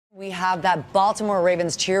We have that Baltimore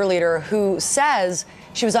Ravens cheerleader who says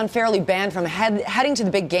she was unfairly banned from heading to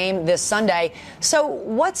the big game this Sunday. So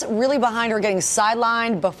what's really behind her getting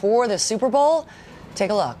sidelined before the Super Bowl?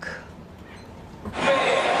 Take a look.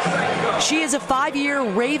 She is a 5-year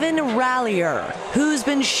Raven rallier who's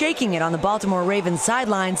been shaking it on the Baltimore Ravens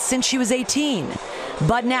sidelines since she was 18.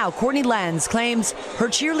 But now Courtney Lenz claims her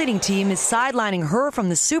cheerleading team is sidelining her from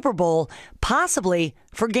the Super Bowl, possibly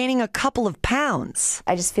for gaining a couple of pounds.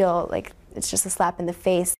 I just feel like it's just a slap in the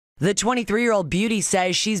face. The 23-year-old beauty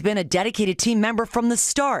says she's been a dedicated team member from the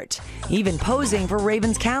start, even posing for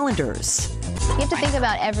Ravens calendars. You have to think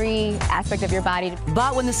about every aspect of your body.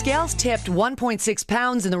 But when the scales tipped 1.6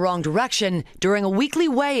 pounds in the wrong direction during a weekly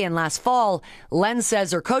weigh-in last fall, Lenz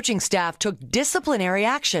says her coaching staff took disciplinary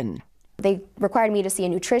action. They required me to see a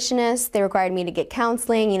nutritionist. They required me to get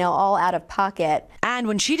counseling, all out of pocket. And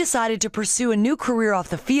when she decided to pursue a new career off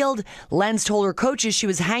the field, Lenz told her coaches she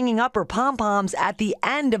was hanging up her pom-poms at the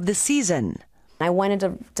end of the season. I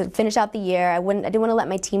wanted to finish out the year. I didn't want to let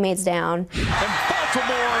my teammates down. And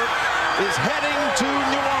Baltimore is heading to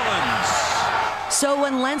New Orleans. So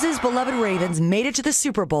when Lenz's beloved Ravens made it to the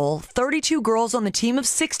Super Bowl, 32 girls on the team of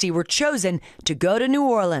 60 were chosen to go to New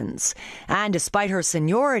Orleans. And despite her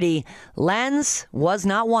seniority, Lenz was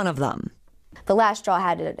not one of them. The last straw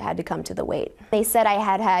had to come to the weight. They said I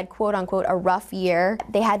had quote unquote a rough year.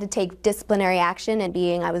 They had to take disciplinary action, and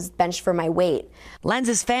I was benched for my weight.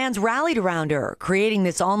 Lenz's fans rallied around her, creating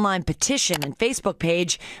this online petition and Facebook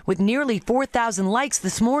page with nearly 4,000 likes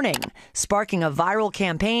this morning, sparking a viral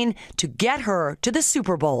campaign to get her to the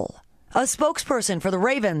Super Bowl. A spokesperson for the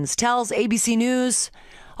Ravens tells ABC News,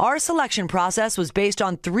 "Our selection process was based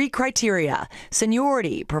on 3 criteria: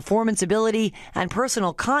 seniority, performance ability, and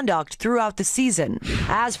personal conduct throughout the season."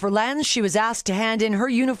 As for Lenz, she was asked to hand in her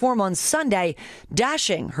uniform on Sunday,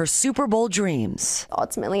 dashing her Super Bowl dreams.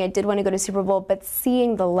 Ultimately, I did want to go to Super Bowl, but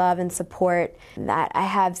seeing the love and support that I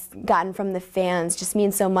have gotten from the fans just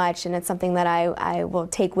means so much, and it's something that I will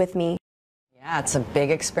take with me. Yeah, it's a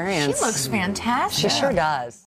big experience. She looks fantastic. She sure does.